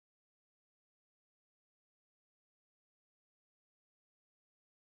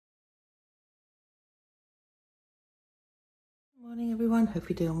Morning everyone, hope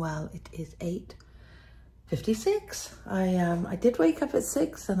you're doing well. It is 8:56. I did wake up at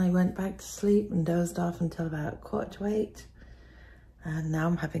 6 and I went back to sleep and dozed off until about 7:45. And now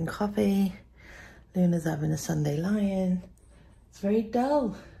I'm having coffee. Luna's having a Sunday lion. It's very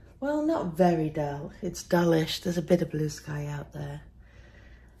dull. Well, not very dull. It's dullish. There's a bit of blue sky out there.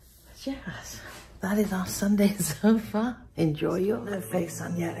 But yes, that is our Sunday so far. Enjoy your no face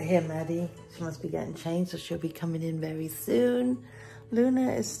on yet. I hear Maddie. She must be getting changed, so she'll be coming in very soon.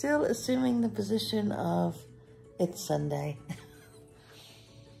 Luna is still assuming the position of it's Sunday.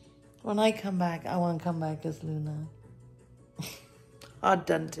 When I come back, I won't come back as Luna. Hard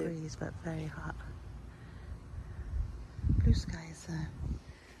done to. Breeze, but very hot. Blue sky is there.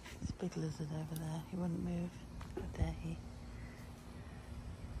 There's a big lizard over there. He wouldn't move. How dare he?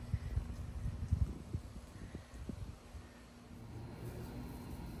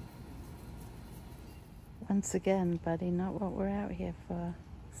 Once again, buddy, not what we're out here for.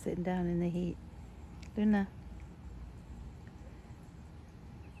 Sitting down in the heat. Luna.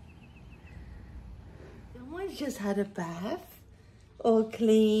 Someone's just had a bath. All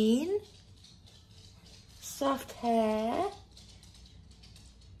clean. Soft hair.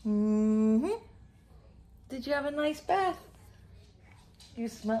 Did you have a nice bath? You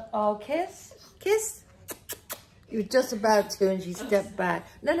smell, oh, kiss? Kiss? You were just about to and she stepped back.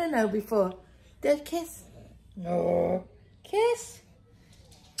 No, before. Did kiss? No. Kiss?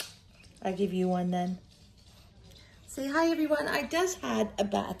 I'll give you one then. Say hi everyone. I just had a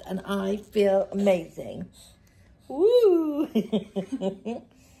bath and I feel amazing. Woo!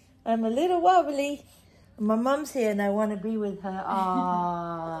 I'm a little wobbly. My mum's here and I want to be with her.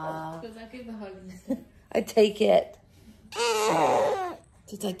 Aww. Because I give the hug instead. I take it.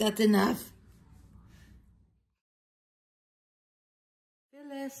 Just like that's enough.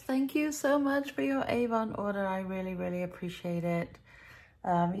 Thank you so much for your Avon order. I really appreciate it.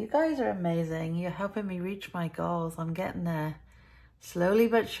 You guys are amazing. You're helping me reach my goals. I'm getting there slowly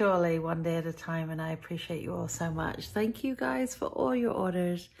but surely, one day at a time, and I appreciate you all so much. Thank you guys for all your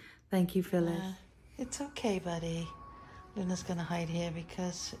orders. Thank you, Phyllis. It's okay, buddy. Luna's gonna hide here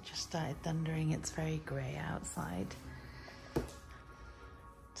because it just started thundering. It's very grey outside.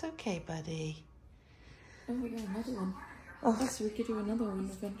 It's okay, buddy. Oh, we got another one. Oh, so we could do another one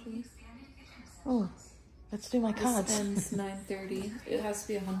eventually. Oh, let's do my cards. This ends 9:30. It has to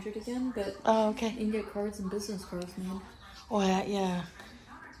be 100 again, but oh, okay. You can get cards and business cards made. Oh yeah.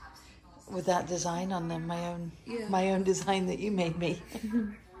 With that design on them, my own design that you made me. That's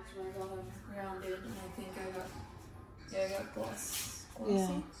where I got them rounded, and I think I got glossy.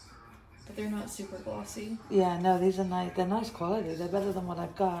 Yeah. But they're not super glossy. Yeah, no, these are nice. They're nice quality. They're better than what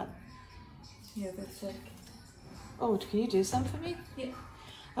I've got. Yeah, they're thick. Oh, can you do some for me? Yeah.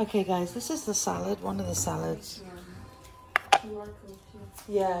 Okay, guys, this is the salad, one of the salads. QR code too.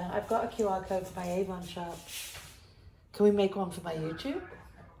 Yeah, I've got a QR code for my Avon shop. Can we make one for my YouTube?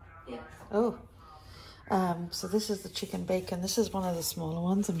 Yeah. Oh. So this is the chicken bacon. This is one of the smaller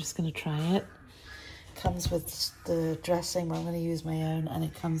ones. I'm just going to try it. Comes with the dressing, but I'm going to use my own, and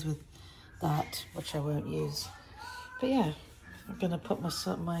it comes with that, which I won't use. But yeah, I'm going to put my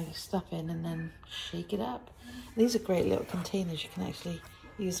stuff in and then shake it up. These are great little containers. You can actually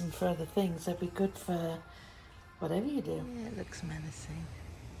use them for other things. They'd be good for whatever you do. Yeah, it looks menacing.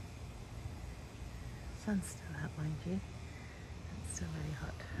 Sun's still out, mind you. It's still very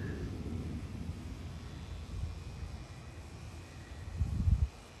hot.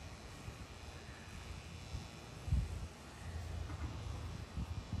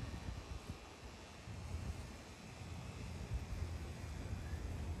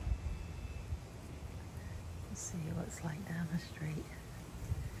 See what it's like down the street.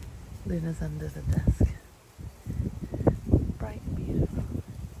 Luna's under the desk. Bright and beautiful.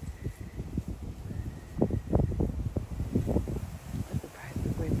 But the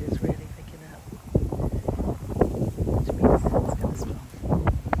wind is really picking up, which means it's going to storm.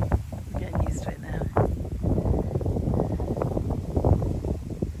 I'm getting used to it now.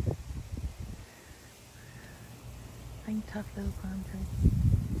 Hang tough, little palm tree.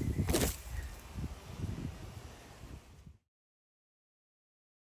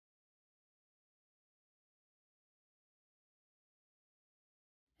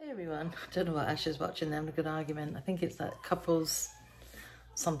 Hey everyone, I don't know what Ash is watching. They're having a good argument. I think it's that couples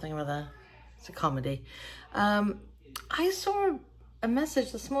something or other. It's a comedy. I saw a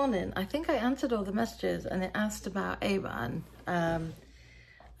message this morning. I think I answered all the messages and it asked about Avon. I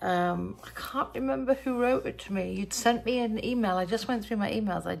can't remember who wrote it to me. You'd sent me an email. I just went through my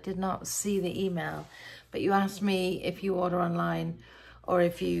emails. I did not see the email, but you asked me if you order online or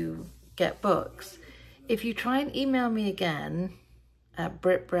if you get books. if you try and email me again at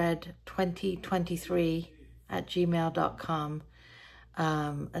britbread2023@gmail.com,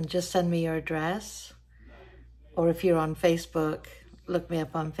 and just send me your address, or if you're on Facebook, look me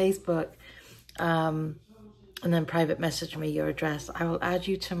up on Facebook, and then private message me your address. I will add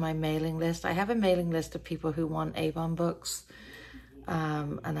you to my mailing list. I have a mailing list of people who want Avon books,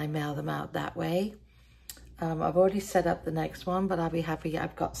 and I mail them out that way. I've already set up the next one, but I'll be happy.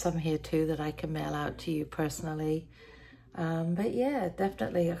 I've got some here too that I can mail out to you personally. But yeah,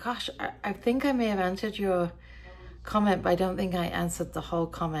 definitely. Gosh, I think I may have answered your comment, but I don't think I answered the whole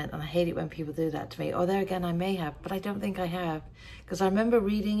comment, and I hate it when people do that to me. Or there again, I may have, but I don't think I have, because I remember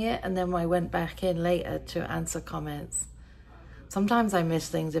reading it and then I went back in later to answer comments. Sometimes I miss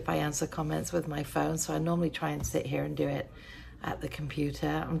things if I answer comments with my phone, so I normally try and sit here and do it at the computer.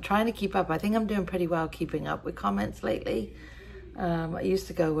 I'm trying to keep up. I think I'm doing pretty well keeping up with comments lately. I used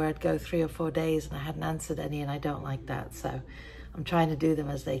to go where I'd go 3 or 4 days and I hadn't answered any, and I don't like that, so I'm trying to do them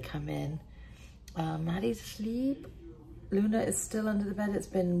as they come in. Maddie's asleep. Luna is still under the bed. It's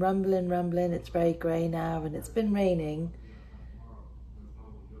been rumbling. It's very grey now, and it's been raining.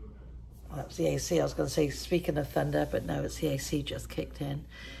 Well, that's the AC. I was going to say, speaking of thunder, but no, it's the AC just kicked in.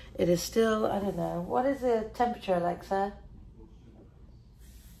 It is still, I don't know. What is the temperature, Alexa?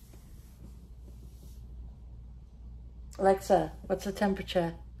 Alexa, what's the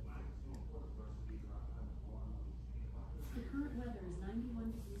temperature? The current weather is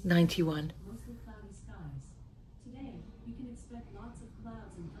 91 degrees. 91. Mostly cloudy skies. Today, you can expect lots of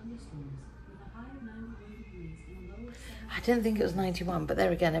clouds and thunderstorms with a high of 91 degrees and a low of 7. I didn't think it was 91, but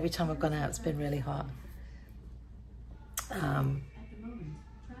there again, every time I've gone out, it's been really hot. At the moment,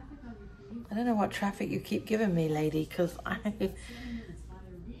 traffic on your commute I don't know what traffic you keep giving me, lady, because 7 minutes via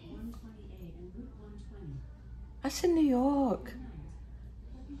Route 120A and Route 120. that's in New York.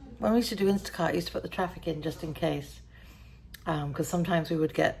 When we used to do Instacart, I used to put the traffic in just in case, because sometimes we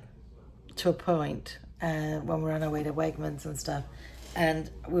would get to a point when we were on our way to Wegmans and stuff, and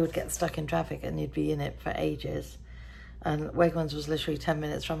we would get stuck in traffic and you'd be in it for ages. And Wegmans was literally 10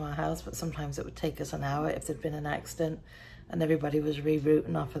 minutes from our house, but sometimes it would take us an hour if there'd been an accident and everybody was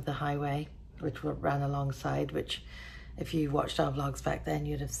rerouting off of the highway, which ran alongside, which if you watched our vlogs back then,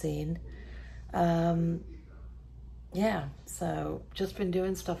 you'd have seen. Yeah, so just been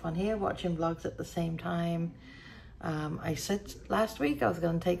doing stuff on here, watching vlogs at the same time. I said last week I was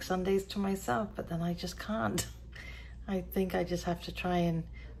going to take Sundays to myself, but then I just can't. I think I just have to try and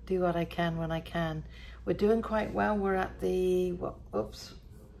do what I can when I can. We're doing quite well. We're at the, we're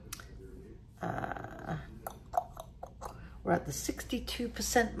at the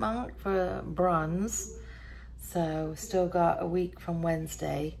 62% mark for bronze. So still got a week from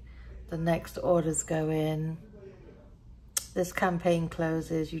Wednesday. The next orders go in. This campaign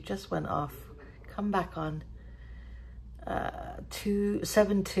closes. You just went off. Come back on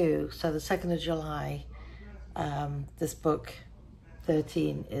 7/2, so the 2nd of July. This book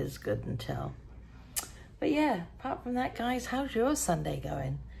 13 is good until. But yeah, apart from that, guys, how's your Sunday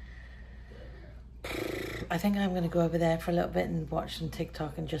going? I think I'm going to go over there for a little bit and watch some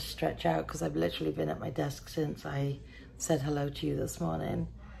TikTok and just stretch out, because I've literally been at my desk since I said hello to you this morning,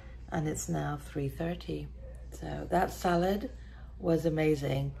 and it's now 3:30. So that salad was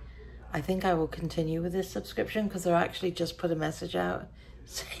amazing. I think I will continue with this subscription, because they're actually just put a message out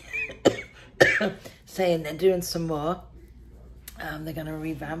saying they're doing some more. They're going to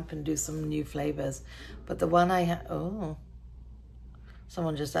revamp and do some new flavors. But the one I have, oh,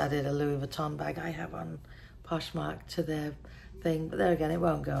 someone just added a Louis Vuitton bag I have on Poshmark to their thing. But there again, it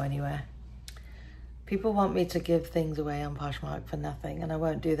won't go anywhere. People want me to give things away on Poshmark for nothing, and I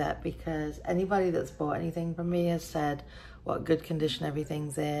won't do that, because anybody that's bought anything from me has said what good condition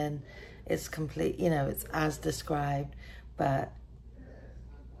everything's in. It's complete, you know, it's as described. But,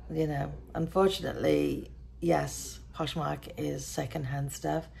 you know, unfortunately, yes, Poshmark is secondhand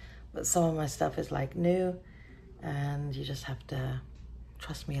stuff, but some of my stuff is like new, and you just have to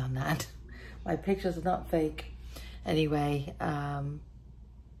trust me on that. My pictures are not fake. Anyway,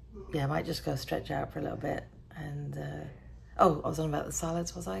 yeah, I might just go stretch out for a little bit. And oh, I was on about the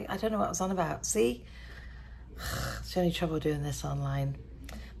salads, was I? I don't know what I was on about. See, it's the only trouble doing this online.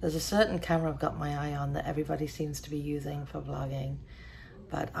 There's a certain camera I've got my eye on that everybody seems to be using for vlogging,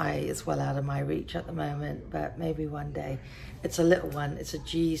 but it's well out of my reach at the moment, but maybe one day. It's a little one. It's a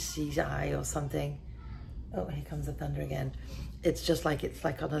GCI or something. Oh, here comes the thunder again. It's just like, it's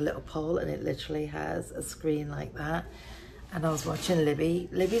like on a little pole, and it literally has a screen like that. And I was watching Libby.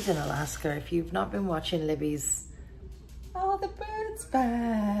 Libby's in Alaska. If you've not been watching Libby's... Oh, the bird's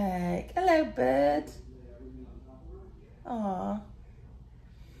back. Hello, bird. Aww.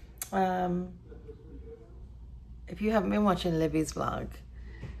 if you haven't been watching Libby's vlog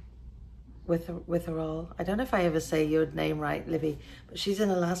with her all, I don't know if I ever say your name right, Libby, but she's in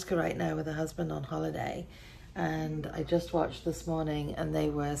Alaska right now with her husband on holiday. And I just watched this morning and they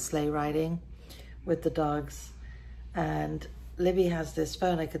were sleigh riding with the dogs. And Libby has this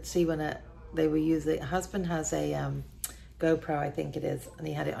phone. I could see when they were using, her husband has a GoPro, I think it is, and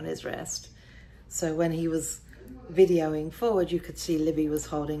he had it on his wrist. So when he was videoing forward, you could see Libby was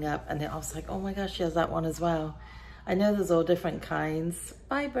holding up, and I was like, oh my gosh, she has that one as well. I know there's all different kinds.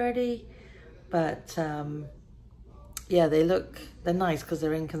 Bye, birdie. But yeah, they're nice because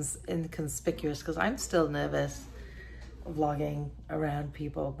they're inconspicuous, because I'm still nervous vlogging around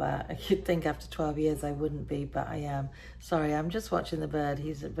people, but you'd think after 12 years I wouldn't be, but I am. Sorry, I'm just watching the bird.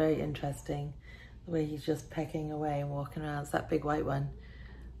 He's very interesting, the way he's just pecking away and walking around. It's that big white one.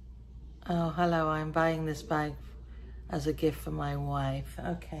 Oh, hello, I'm buying this bag as a gift for my wife.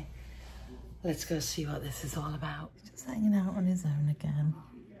 Okay, let's go see what this is all about. He's just hanging out on his own again.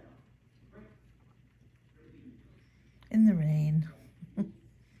 In the rain.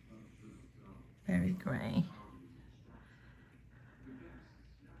 Very grey.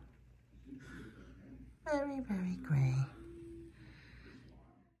 Very, very grey.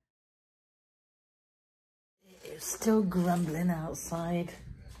 It's still grumbling outside.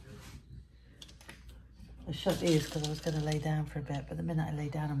 I shut these because I was going to lay down for a bit, but the minute I lay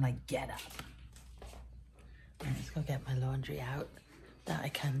down, I'm like, get up. Right, let's go get my laundry out. That I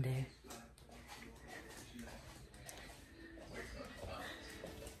can do.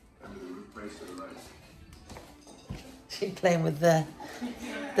 She's playing with the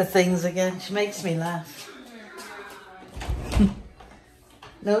things again. She makes me laugh.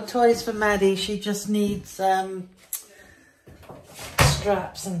 No toys for Maddie. She just needs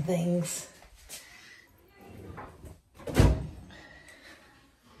straps and things.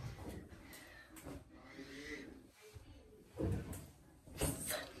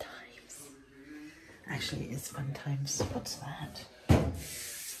 Fun times. Actually, it is fun times. What's that?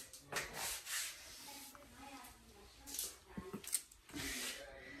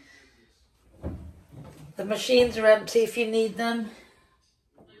 The machines are empty if you need them.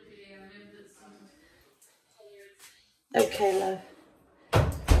 Okay, love.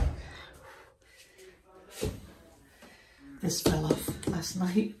 This fell off last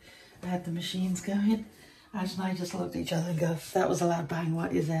night. I had the machines going. Ash and I just looked at each other and go, that was a loud bang,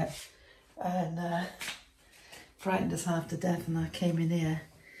 what is it? And frightened us half to death, and I came in here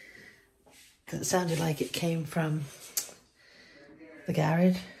because it sounded like it came from the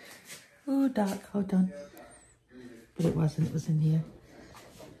garage. Oh, dark, hold on. But it wasn't, it was in here.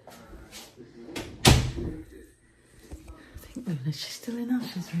 I think Luna, she's still in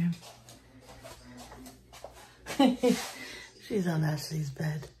Ashley's room. She's on Ashley's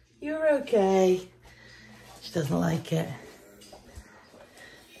bed. You're okay. She doesn't like it.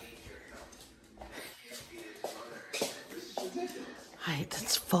 Right,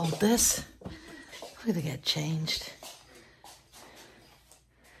 let's fold this. We're gonna get changed.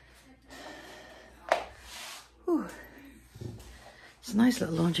 Whew. It's a nice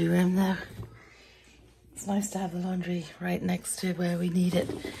little laundry room though. It's nice to have the laundry right next to where we need it,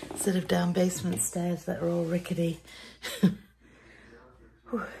 instead of down basement stairs that are all rickety.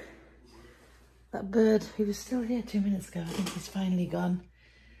 That bird, he was still here 2 minutes ago. I think he's finally gone.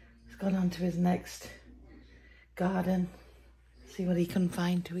 He's gone on to his next garden, see what he can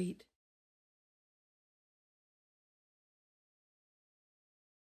find to eat.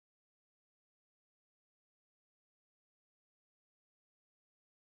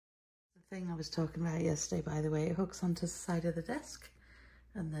 The thing I was talking about yesterday, by the way, it hooks onto the side of the desk,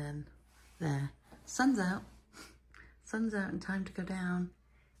 and then there. Sun's out. Sun's out and time to go down.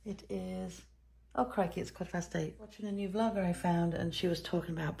 It is, oh crikey, it's 8:15. Watching a new vlogger I found, and she was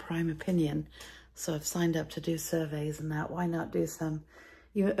talking about prime opinion. So I've signed up to do surveys and that. Why not do some?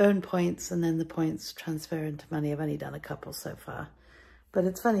 You earn points and then the points transfer into money. I've only done a couple so far. But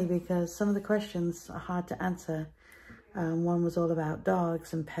it's funny because some of the questions are hard to answer. One was all about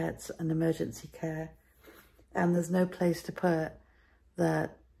dogs and pets and emergency care. And there's no place to put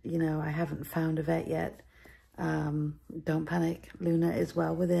that, you know, I haven't found a vet yet. Don't panic. Luna is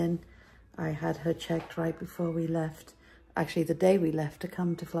well within. I had her checked right before we left. Actually, the day we left to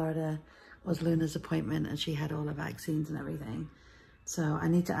come to Florida was Luna's appointment, and she had all her vaccines and everything. So I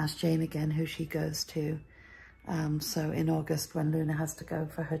need to ask Jane again who she goes to. So in August, when Luna has to go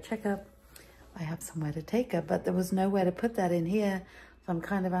for her checkup, I have somewhere to take her, but there was nowhere to put that in here. So I'm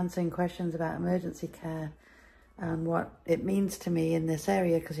kind of answering questions about emergency care and what it means to me in this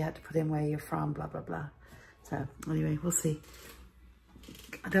area, because you had to put in where you're from, blah, blah, blah. So anyway, we'll see.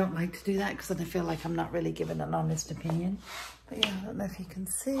 I don't like to do that because then I feel like I'm not really giving an honest opinion. But yeah, I don't know if you can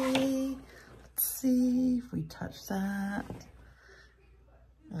see. Let's see if we touch that.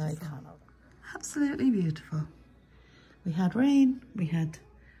 I can't. Absolutely beautiful. We had rain, we had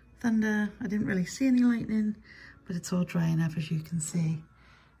thunder. I didn't really see any lightning, but it's all dry enough as you can see.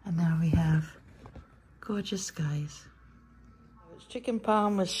 And now we have gorgeous skies. It's chicken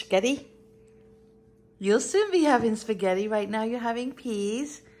parm with spaghetti. You'll soon be having spaghetti. Right now you're having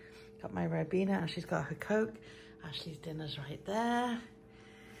peas. Got my Ribena. Ashley's got her Coke. Ashley's dinner's right there.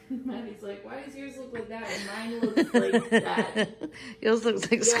 Maddie's like, why does yours look like that and mine looks like that? Yours looks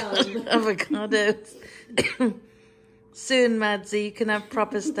like scotch avocados. Soon, Madsy, you can have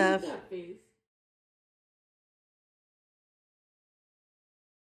proper stuff.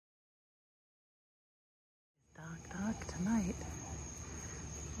 Dark tonight.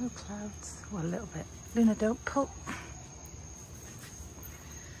 No clouds. Well, a little bit. Luna, don't pull.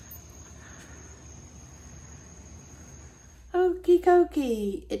 Okie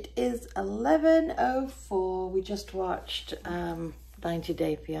dokie. It is 11:04. We just watched 90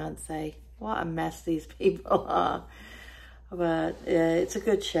 Day Fiancé. What a mess these people are. But it's a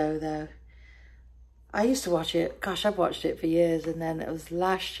good show though. I used to watch it. Gosh, I've watched it for years, and then it was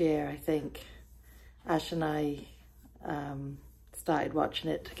last year, I think, Ash and I started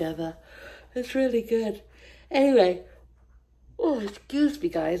watching it together. It's really good. Anyway, oh, excuse me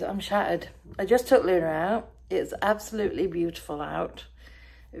guys, I'm shattered. I just took Luna out. It's absolutely beautiful out.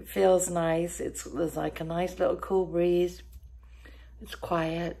 It feels nice. There's like a nice little cool breeze. It's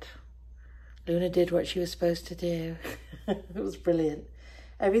quiet. Luna did what she was supposed to do. It was brilliant.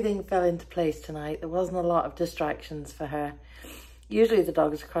 Everything fell into place tonight. There wasn't a lot of distractions for her. Usually the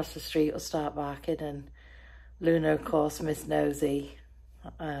dogs across the street will start barking, and Luna, of course, Miss Nosy,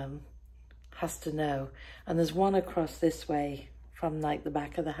 has to know. And there's one across this way from like the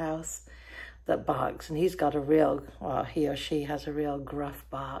back of the house that barks, and he's got a real, well, he or she has a real gruff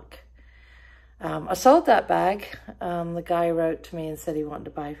bark. I sold that bag. The guy wrote to me and said he wanted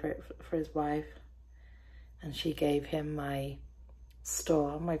to buy for his wife, and she gave him my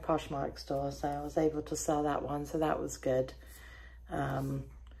store, my Poshmark store, so I was able to sell that one, so that was good. So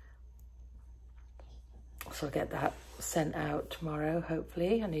I'll get that sent out tomorrow,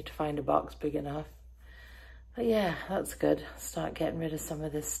 hopefully. I need to find a box big enough. But yeah, that's good. Start getting rid of some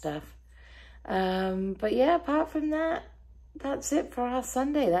of this stuff. But yeah, apart from that, that's it for our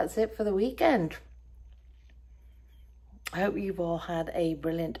Sunday. That's it for the weekend. I hope you've all had a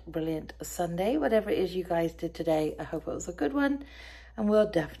brilliant, brilliant Sunday. Whatever it is you guys did today, I hope it was a good one. And we'll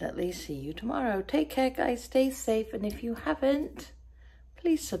definitely see you tomorrow. Take care, guys. Stay safe. And if you haven't,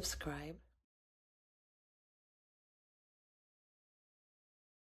 please subscribe.